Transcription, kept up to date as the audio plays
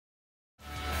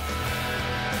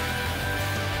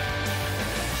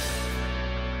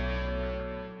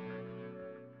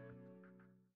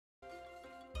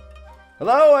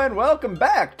Hello and welcome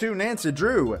back to Nancy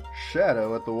Drew,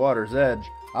 Shadow at the Water's Edge.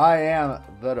 I am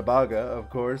the Debaga, of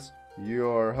course,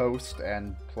 your host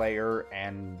and player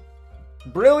and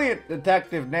brilliant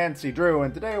detective Nancy Drew,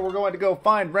 and today we're going to go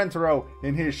find Rentaro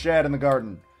in his shed in the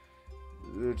garden.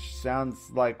 Which sounds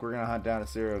like we're going to hunt down a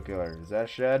serial killer. Is that a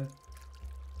shed?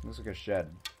 Looks like a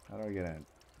shed. How do I get in?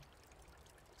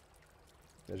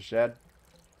 Is that a shed?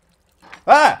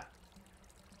 Ah!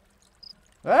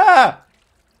 Ah!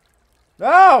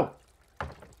 No!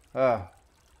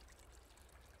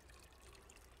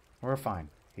 We're fine.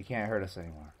 He can't hurt us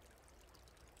anymore.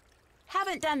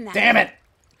 Haven't done that. Damn it!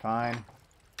 Fine.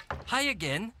 Hi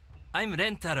again. I'm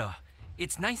Rentaro.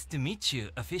 It's nice to meet you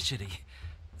officially.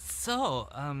 So,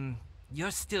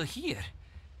 you're still here.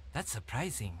 That's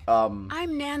surprising.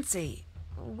 I'm Nancy.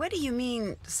 What do you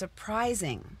mean,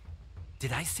 surprising?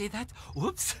 Did I say that?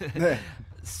 Whoops.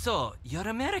 So, you're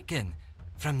American.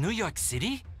 From New York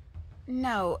City?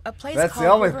 No, a place That's called the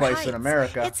only River place Heights. in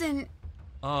America. It's in...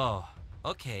 Oh,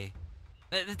 okay.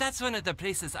 That's one of the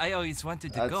places I always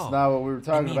wanted to That's go. not what we were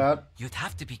talking about. You'd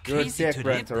have to be You're a crazy dick, to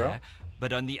live Rentaro. there.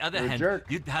 But on the other You're a hand, jerk.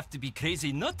 you'd have to be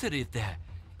crazy not to live there.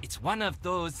 It's one of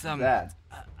those, that?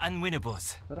 unwinnables.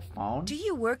 Is that a phone? Do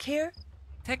you work here?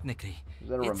 Technically, Is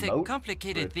that a it's remote a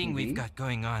complicated for a thing we've TV? got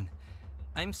going on.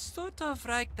 I'm sort of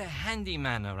like the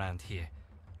handyman around here.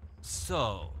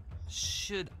 So,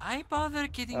 should I bother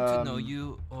getting to know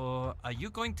you, or are you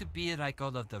going to be like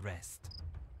all of the rest?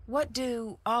 What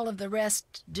do all of the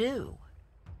rest do?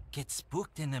 Get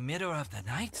spooked in the middle of the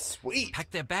night? Sweet.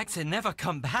 Pack their bags and never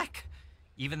come back?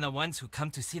 Even the ones who come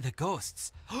to see the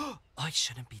ghosts. I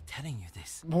shouldn't be telling you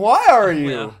this. Why are you?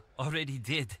 Well, already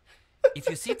did. If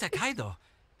you see Takaido,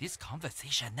 this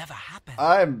conversation never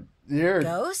happened. You're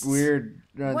Ghosts? weird,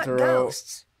 What Rentaro.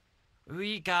 ghosts?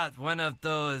 We got one of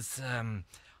those,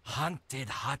 haunted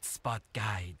hotspot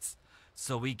guides.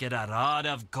 So we get a lot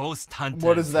of ghost hunters.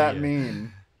 What does that here.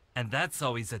 mean? And that's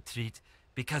always a treat,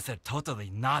 because they're totally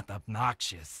not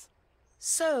obnoxious.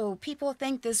 So, people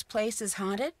think this place is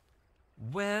haunted?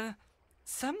 Well,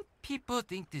 some people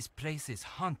think this place is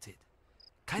haunted.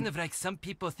 Kind of like some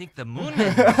people think the moon landing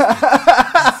is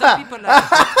haunted. And some people like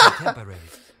it's contemporary.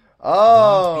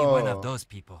 Don't be one of Oh, those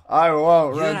people. I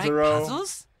won't, You like Rentaro.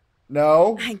 puzzles?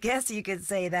 No. I guess you could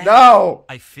say that. No!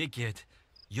 I figured.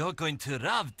 You're going to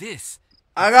love this.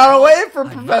 I gotta wait for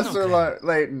I know, Professor okay.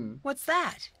 Layton. What's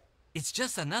that? It's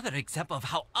just another example of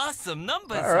how awesome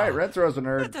numbers Alright, are. Rentaro's a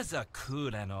nerd. Letters are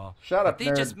cool and all. Shut up, but they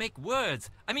nerd. just make words.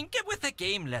 I mean, get with the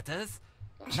game, letters.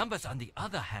 Numbers, on the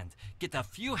other hand, get a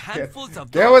few handfuls of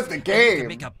Get those, with the and you can game.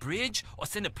 make a bridge, or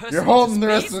send a person You're into holding the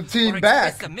rest space, of the team or back.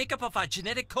 express the makeup of our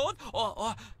genetic code,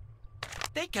 or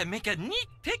they can make a neat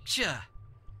picture.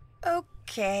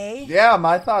 Okay. Yeah,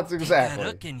 my thoughts Take a exactly.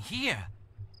 look in here.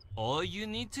 All you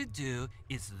need to do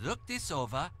is look this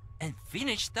over and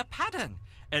finish the pattern.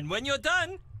 And when you're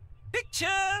done,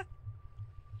 picture.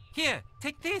 Here,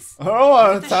 take this. I don't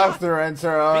want Give to it a talk shot. to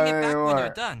Rentaro Bring it back when anymore. you're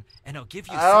done, and I'll give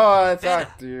you I don't want something to better.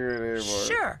 talk to you anymore.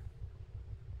 Sure.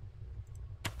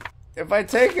 If I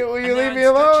take it, will you And there leave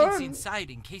are me instructions alone?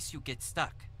 inside in case you get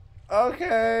stuck.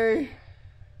 Okay.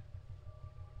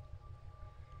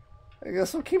 I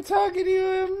guess I'll keep talking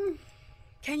to him.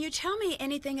 Can you tell me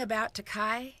anything about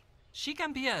Takai? She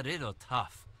can be a little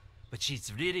tough, but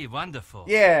she's really wonderful.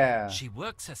 Yeah. She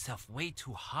works herself way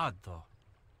too hard, though.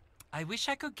 I wish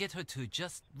I could get her to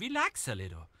just relax a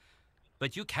little.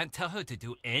 But you can't tell her to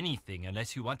do anything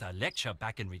unless you want a lecture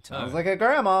back in return. Sounds like a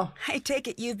grandma. I take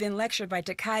it you've been lectured by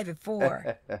Takai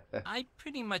before. I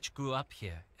pretty much grew up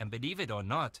here, and believe it or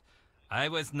not, I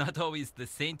was not always the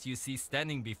saint you see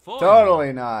standing before Totally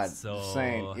me. not. So,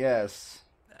 Saint, yes.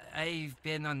 I've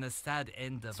been on the sad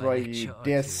end of That's a why lecture you or two,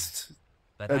 dissed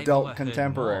but I've adult overheard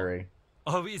contemporary.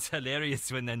 more. Always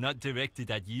hilarious when they're not directed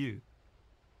at you.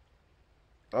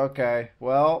 Okay,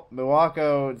 well,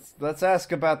 Miwako, let's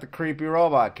ask about the creepy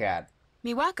robot cat.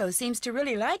 Miwako seems to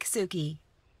really like Suki.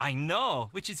 I know,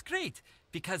 which is great,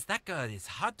 because that girl is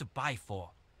hard to buy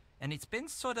for. And it's been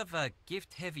sort of a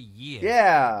gift-heavy year.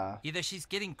 Yeah. Either she's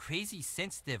getting crazy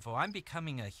sensitive or I'm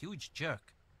becoming a huge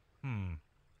jerk.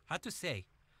 Hard to say.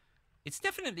 It's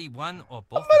definitely one or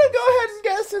both. I'm gonna of those go ahead things. and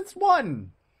guess it's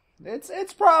one.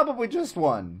 It's probably just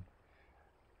one.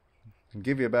 I'll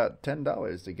give you about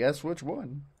 $10 to guess which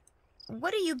one.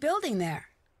 What are you building there?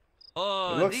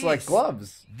 Oh, It looks like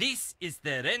gloves. This is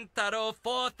the Rentaro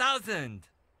 4000.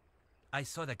 I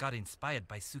sort of got inspired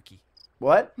by Suki.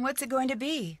 What? What's it going to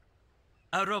be?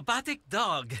 A robotic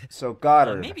dog. So Or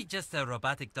Goddard. maybe just a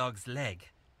robotic dog's leg.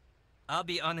 I'll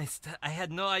be honest, I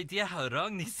had no idea how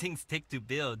long these things take to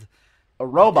build. A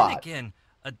Then robot. again,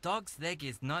 A dog's leg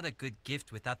is not a good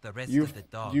gift without the rest You of the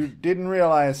dog. you didn't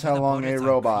realize how The long a bullets are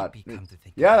robot. creepy, come to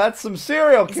think of Yeah, it. that's some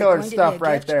serial Is it killer going to stuff be a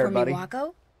right gift there, for buddy.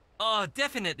 Miwako? Oh,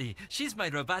 definitely. She's my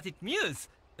robotic muse.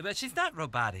 But she's not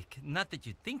robotic. Not that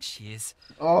you think she is.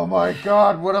 Oh my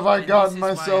God, what have I And gotten this is why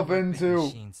I myself work with into?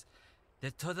 machines.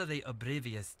 They're totally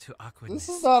oblivious to awkwardness.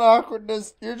 This is not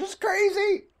awkwardness. You're just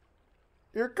crazy.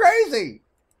 You're crazy.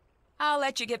 I'll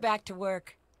let you get back to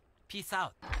work. Peace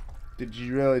out. Did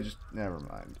you really just... Never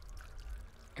mind.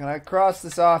 Can I cross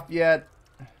this off yet?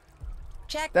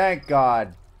 Check. Thank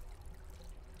God.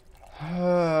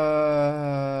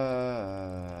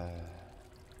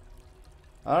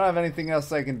 I don't have anything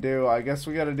else I can do. I guess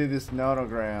we gotta do this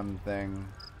nonogram thing.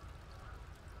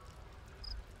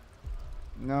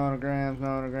 Nonograms,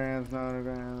 nonograms,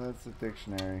 nonograms. That's a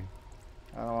dictionary.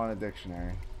 I don't want a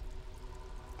dictionary.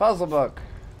 Puzzle book.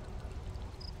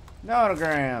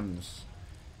 Nonograms.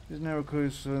 There's no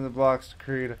clues in the blocks to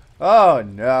create a... Oh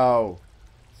no.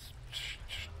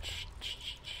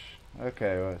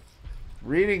 Okay, what?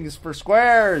 Readings for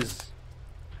squares.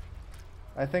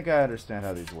 I think I understand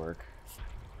how these work.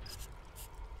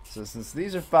 So since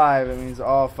these are 5, it means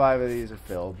all 5 of these are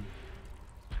filled.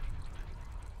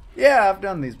 Yeah, I've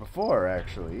done these before,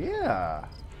 actually. Yeah.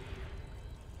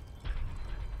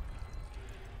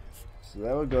 So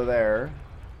that would go there.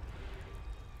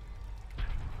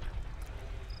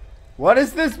 What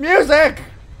is this music?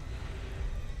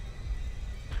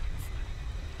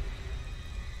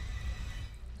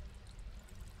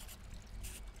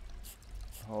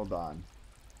 Hold on.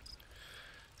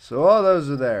 So all those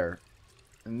are there.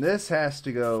 And this has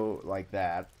to go like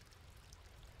that.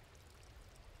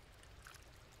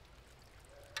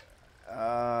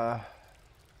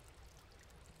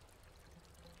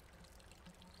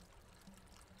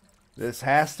 This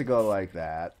has to go like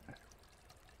that.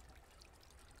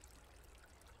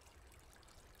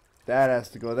 That has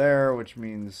to go there, which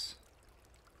means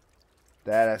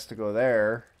that has to go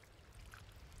there.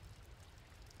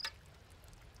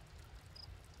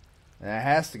 And it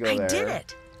has to go there. I did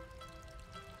it.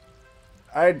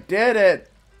 I did it.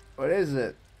 What is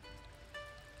it?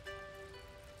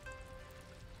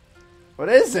 What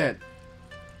is it?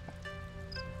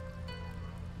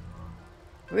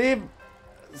 Leave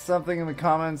something in the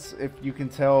comments if you can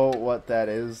tell what that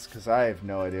is, because I have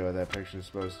no idea what that picture is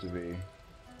supposed to be.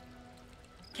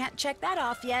 Can't check that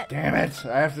off yet. Damn it!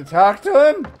 I have to talk to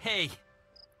him? Hey,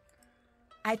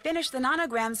 I finished the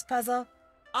nonograms puzzle.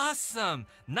 awesome.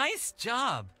 Nice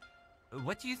job.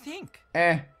 What do you think?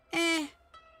 Eh.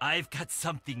 I've got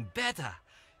something better.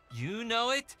 You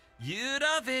know it, you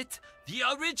love it. The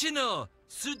original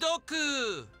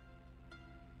Sudoku.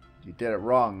 You did it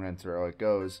wrong, Rentaro. It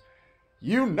goes,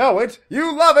 you know it,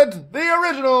 you love it, the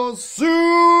original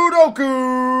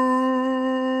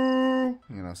Sudoku!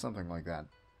 You know, something like that.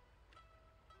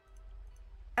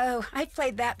 Oh, I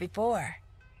played that before.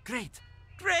 Great,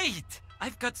 great.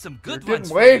 I've got some good You're ones.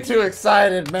 getting way for too you.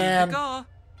 excited, Here man. you go.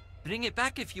 Bring it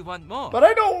back if you want more. But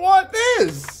I don't want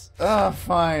this!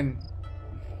 Fine.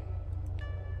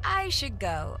 I should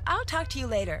go. I'll talk to you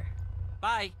later.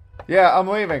 Bye. Yeah, I'm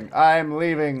leaving. I'm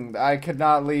leaving. I could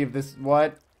not leave this.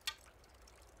 What?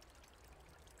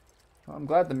 Well, I'm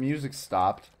glad the music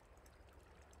stopped.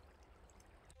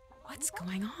 What's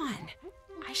going on?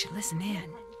 I should listen in.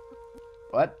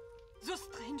 What? The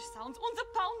strange sounds, and the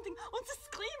pounding, and the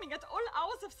screaming at all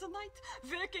hours of the night,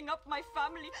 waking up my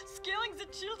family, scaring the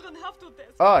children half to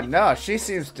death. Oh no, she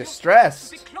seems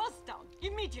distressed. Be closed down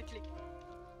immediately.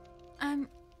 I'm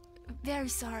very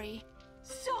sorry.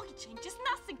 Sorry changes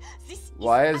nothing. This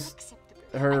Why is is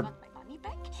unacceptable. her- I want my money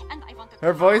back, and I want a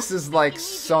Her car voice is like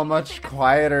immediately so to much take us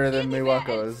quieter than anywhere else.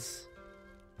 Miwako's.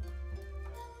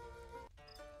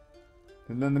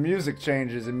 And then the music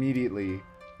changes immediately.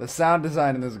 The sound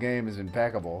design in this game is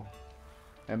impeccable.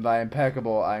 And by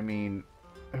impeccable, I mean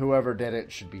whoever did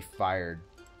it should be fired.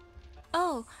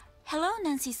 Oh, hello,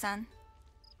 Nancy-san.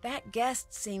 That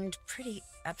guest seemed pretty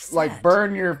upset. Like,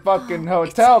 burn your fucking Oh,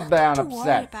 hotel it's down nothing to worry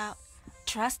upset. about.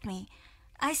 Trust me,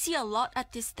 I see a lot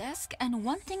at this desk, and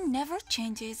one thing never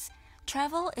changes.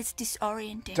 Travel is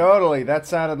disorienting. Totally, that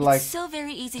sounded like it's so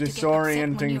very easy to get upset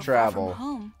disorienting when you're travel. far from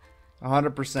home.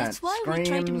 100%. That's why we try to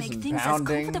Screams make and things as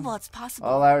pounding comfortable as possible.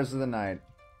 all hours of the night.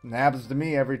 It happens to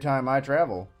me every time I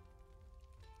travel.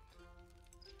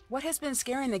 What has been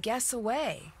scaring the guests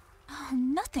away? Oh,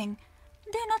 nothing.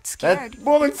 They're not scared. That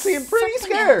woman It's seemed pretty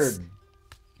something scared. else.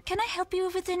 Can I help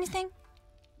you with anything?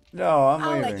 No, I'm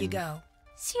I'll leaving. let you go.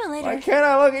 See you later. Why can't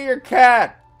I look at your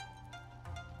cat?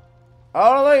 I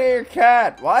want to look at your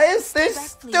cat. Why is Stay this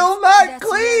back, please. still not That's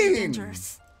very clean?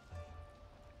 dangerous.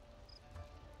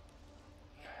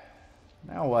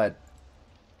 Now what?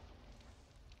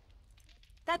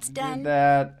 That's We done. did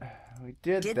that. We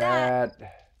did that.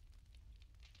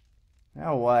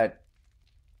 Now what?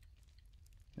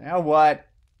 Now what?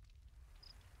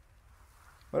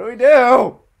 What do we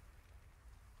do?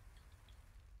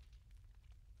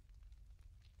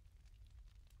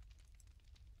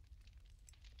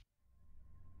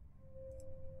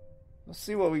 Let's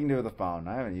see what we can do with the phone.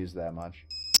 I haven't used that much.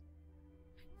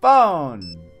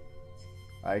 Phone!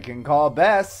 I can call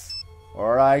Bess,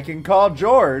 or I can call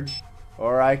George,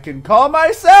 or I can call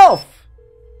myself!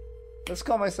 Let's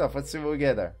call myself. Let's see what we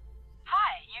get there.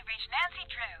 Hi, you've reached Nancy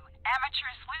Drew, amateur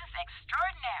sleuth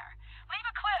extraordinaire. Leave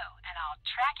a clue, and I'll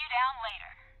track you down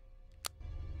later.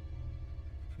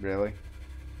 Really?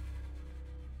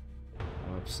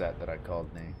 I'm upset that I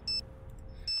called Nate.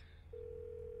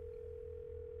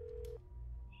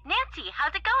 Nancy,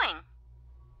 how's it going?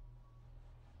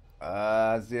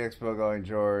 How's the expo going,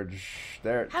 George?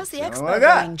 There. How's the that's expo only one I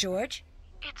got. going, George?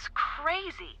 It's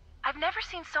crazy. I've never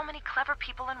seen so many clever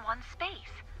people in one space.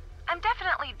 I'm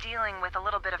definitely dealing with a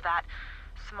little bit of that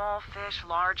small fish,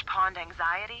 large pond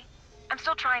anxiety. I'm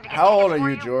still trying to get How old tickets are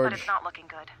for you, George? But it's not looking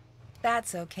good.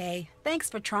 That's okay. Thanks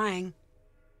for trying.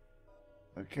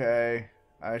 Okay.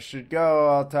 I should go.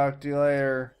 I'll talk to you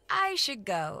later. I should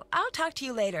go. I'll talk to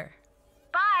you later.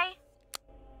 Bye.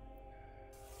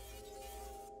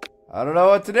 I don't know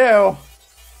what to do.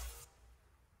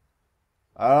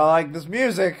 I don't like this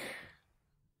music.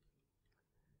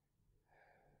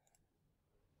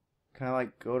 Can I,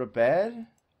 like, go to bed?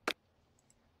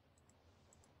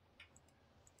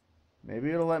 Maybe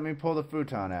it'll let me pull the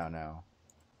futon out now.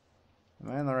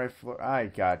 Am I on the right floor?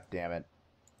 God damn it.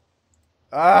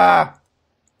 Ah!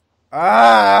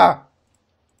 Ah!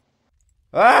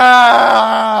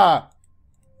 Ah!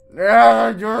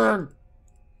 Ah!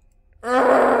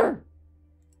 Ah!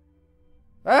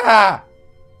 Ah!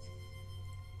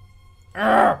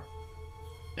 Ah!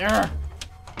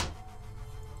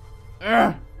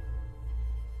 Ah!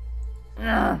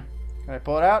 Ah! Can I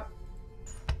pull it out?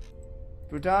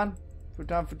 Futon?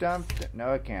 Futon, futon, futon.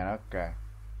 No, I can't. Okay.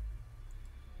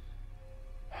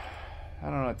 I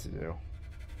don't know what to do.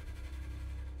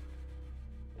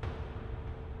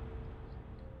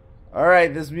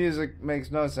 Alright, this music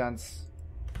makes no sense.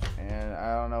 And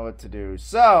I don't know what to do.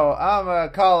 So, I'm gonna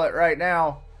call it right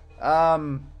now.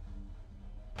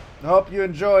 Hope you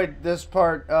enjoyed this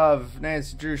part of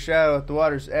Nancy Drew Shadow at the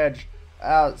Water's Edge.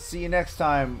 I'll see you next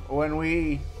time when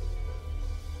we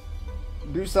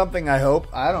do something, I hope.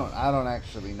 I don't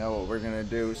actually know what we're gonna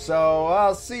do. So,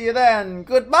 I'll see you then.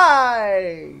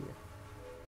 Goodbye!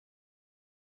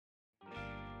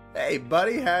 Hey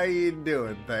buddy, how you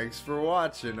doing? Thanks for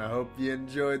watching. I hope you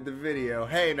enjoyed the video.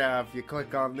 Hey, now if you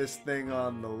click on this thing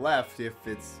on the left, if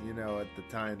it's, you know, at the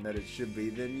time that it should be,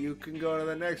 then you can go to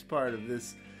the next part of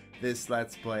this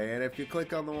Let's Play. And if you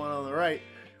click on the one on the right,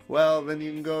 well, then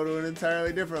you can go to an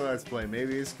entirely different Let's Play.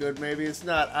 Maybe it's good, maybe it's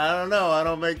not. I don't know. I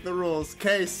don't make the rules.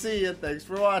 Okay, see ya. Thanks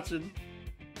for watching.